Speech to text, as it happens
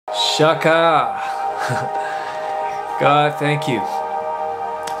Shaka. God, thank you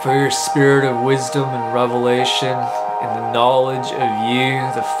for your spirit of wisdom and revelation and the knowledge of you,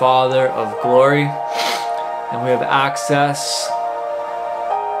 the Father of glory. And we have access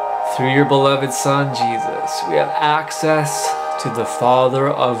through your beloved Son, Jesus. We have access to the Father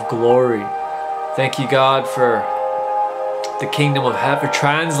of glory. Thank you, God, for the kingdom of heaven, for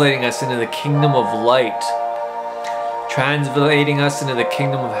translating us into the kingdom of light, translating us into the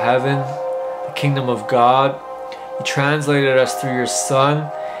kingdom of heaven, the kingdom of God. You translated us through your Son,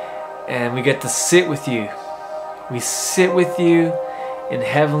 and we get to sit with you. We sit with you in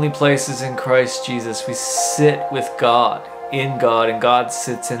heavenly places in Christ Jesus. We sit with God, in God, and God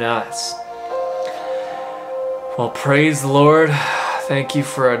sits in us. Well, praise the Lord. Thank you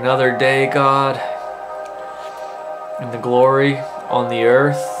for another day, God, and the glory on the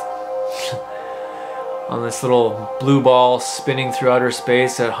earth, on this little blue ball spinning through outer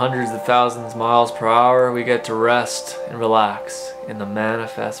space at hundreds of thousands of miles per hour. We get to rest and relax in the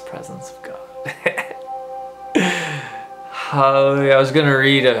manifest presence of God. Hallelujah. I was going to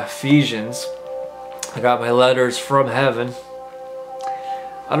read Ephesians. I got my letters from heaven.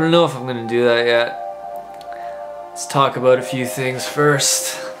 I don't know if I'm going to do that yet. Let's talk about a few things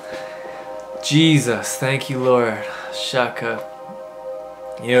first. Jesus, thank you, Lord. Shaka.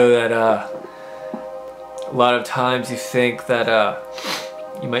 You know that a lot of times you think that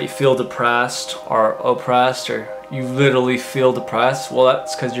you might feel depressed or oppressed, or you literally feel depressed. Well,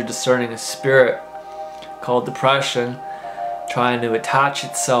 that's because you're discerning a spirit called depression trying to attach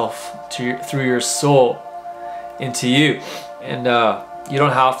itself to through your soul into you, and you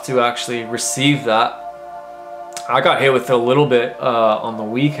don't have to actually receive that. I got hit with it a little bit on the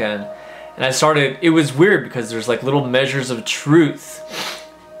weekend, and I started, it was weird because there's like little measures of truth,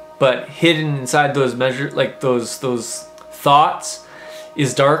 but hidden inside those measures, like those thoughts,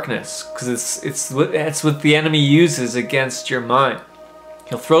 is darkness, because it's what the enemy uses against your mind.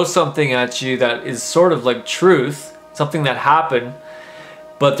 He'll throw something at you that is sort of like truth, something that happened,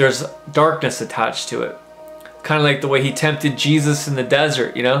 but there's darkness attached to it. Kind of like the way he tempted Jesus in the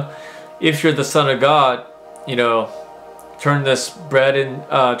desert, you know? If you're the Son of God, you know, turn this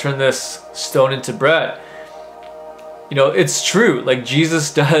stone into bread. You know, it's true. Like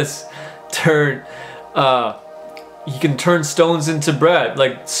Jesus does turn, he can turn stones into bread.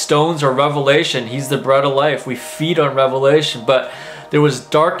 Like stones are revelation. He's the bread of life. We feed on revelation. But there was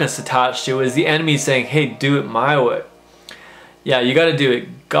darkness attached to it. It was the enemy saying, hey, do it my way. Yeah, you got to do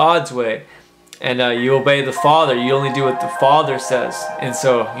it God's way. And you obey the Father. You only do what the Father says. And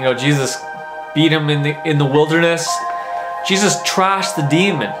so, you know, Jesus beat him in the wilderness. Jesus trashed the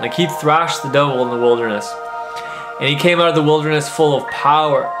demon. Like he thrashed the devil in the wilderness. And he came out of the wilderness full of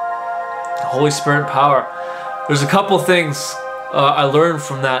power. The Holy Spirit power. There's a couple things I learned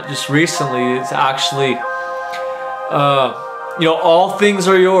from that just recently. It's actually, you know, all things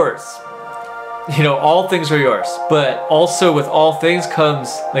are yours. You know, all things are yours. But also with all things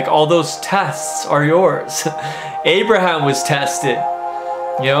comes, like all those tests are yours. Abraham was tested,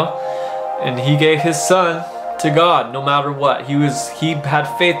 you know, and he gave his son to God no matter what. He had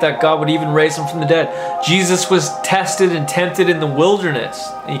faith that God would even raise him from the dead. Jesus was tested and tempted in the wilderness,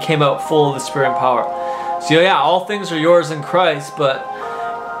 and he came out full of the Spirit and power. So yeah, all things are yours in Christ, but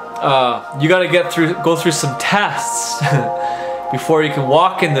you got to go through some tests before you can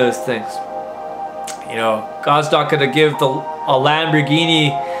walk in those things. You know, God's not going to give a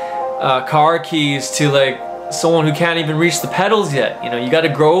Lamborghini car keys to like someone who can't even reach the pedals yet. You know, you got to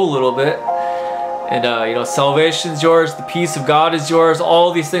grow a little bit. And you know, salvation's yours, the peace of God is yours,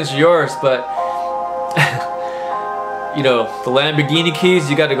 all these things are yours, but you know, the Lamborghini keys,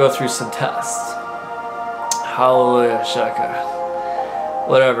 you got to go through some tests. Hallelujah, Shaka.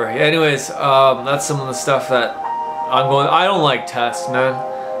 Whatever. Anyways, that's some of the stuff that I don't like tests, man.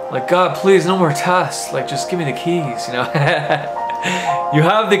 Like, God, please, no more tests. Like, just give me the keys, you know. You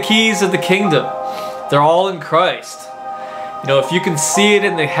have the keys of the kingdom. They're all in Christ. You know, if you can see it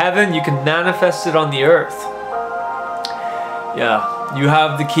in the heaven, you can manifest it on the earth. Yeah, you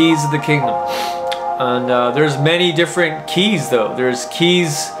have the keys of the kingdom. And there's many different keys, though. There's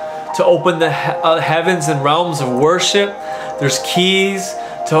keys to open the heavens and realms of worship. There's keys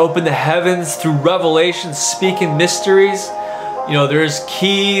to open the heavens through revelation, speaking mysteries. You know, there's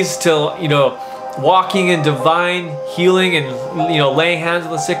keys to, you know, walking in divine healing and, you know, laying hands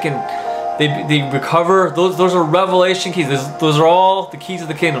on the sick and they recover. Those are revelation keys. Those are all the keys of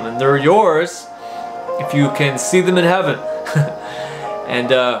the kingdom, and they're yours if you can see them in heaven. And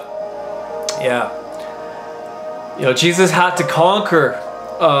yeah, you know, Jesus had to conquer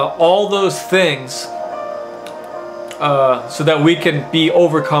all those things so that we can be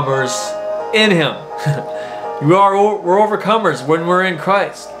overcomers in Him. We're overcomers when we're in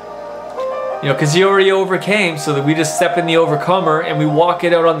Christ. You know, because He already overcame, so that we just step in the overcomer and we walk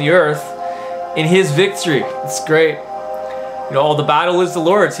it out on the earth in His victory. It's great. You know, all the battle is the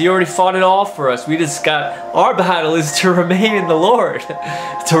Lord's. He already fought it all for us. We just got, our battle is to remain in the Lord,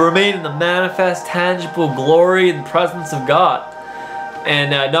 to remain in the manifest, tangible glory and presence of God,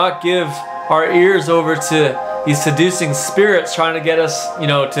 and not give our ears over to these seducing spirits trying to get us, you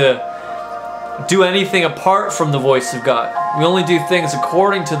know, to do anything apart from the voice of God. We only do things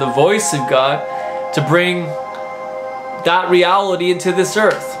according to the voice of God to bring that reality into this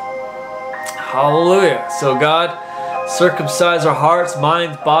earth. Hallelujah. So God, circumcise our hearts,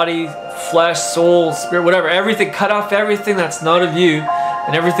 mind, body, flesh, soul, spirit, whatever. Everything, cut off everything that's not of you,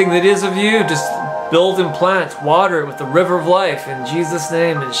 and everything that is of you, just build and plant, water it with the river of life in Jesus'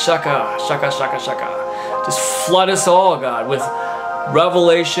 name. And Shaka, Shaka, Shaka, Shaka. Just flood us all, God, with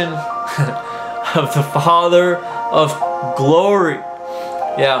revelation of the Father of glory.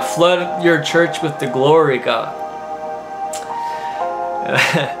 Yeah, flood your church with the glory, God.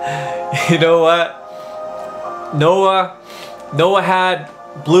 You know what? Noah had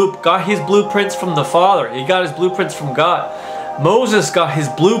got his blueprints from the Father. He got his blueprints from God. Moses got his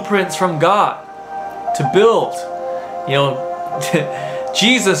blueprints from God to build. You know,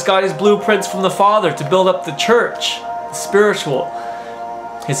 Jesus got his blueprints from the Father to build up the church, his spiritual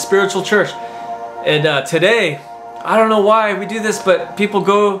church. And today, I don't know why we do this, but people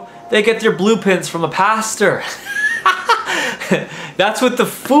go, they get their blueprints from a pastor. That's what the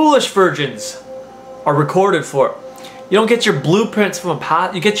foolish virgins are recorded for. You don't get your blueprints from a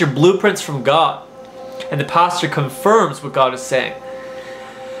pastor, you get your blueprints from God. And the pastor confirms what God is saying.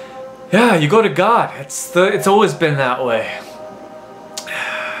 Yeah, you go to God. It's always been that way.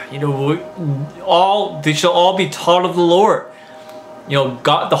 You know, they shall all be taught of the Lord. You know,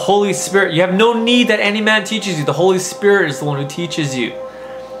 God, the Holy Spirit. You have no need that any man teaches you. The Holy Spirit is the one who teaches you.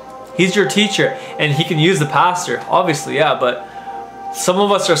 He's your teacher, and He can use the pastor, obviously, yeah, but some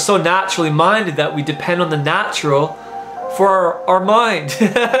of us are so naturally minded that we depend on the natural for our mind.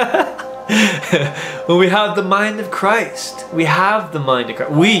 When we have the mind of Christ, we have the mind of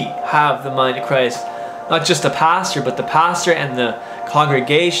Christ. We have the mind of Christ. Not just a pastor, but the pastor and the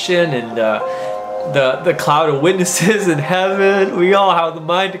congregation and the cloud of witnesses in heaven. We all have the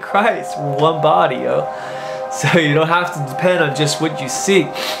mind of Christ. We're one body, yo. So you don't have to depend on just what you see.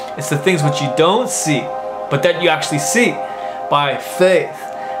 It's the things which you don't see, but that you actually see by faith.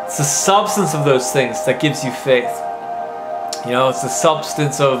 It's the substance of those things that gives you faith. You know, it's the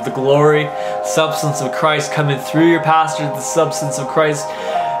substance of the glory, substance of Christ coming through your pastor, the substance of Christ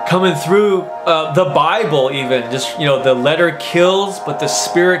coming through the Bible even. Just, you know, the letter kills, but the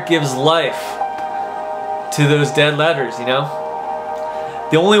Spirit gives life to those dead letters, you know.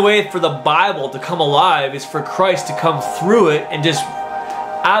 The only way for the Bible to come alive is for Christ to come through it and just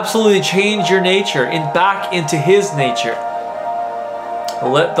absolutely change your nature and back into His nature.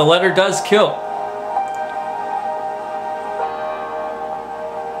 The letter does kill.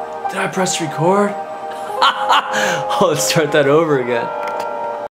 Did I press record? Oh, let's start that over again.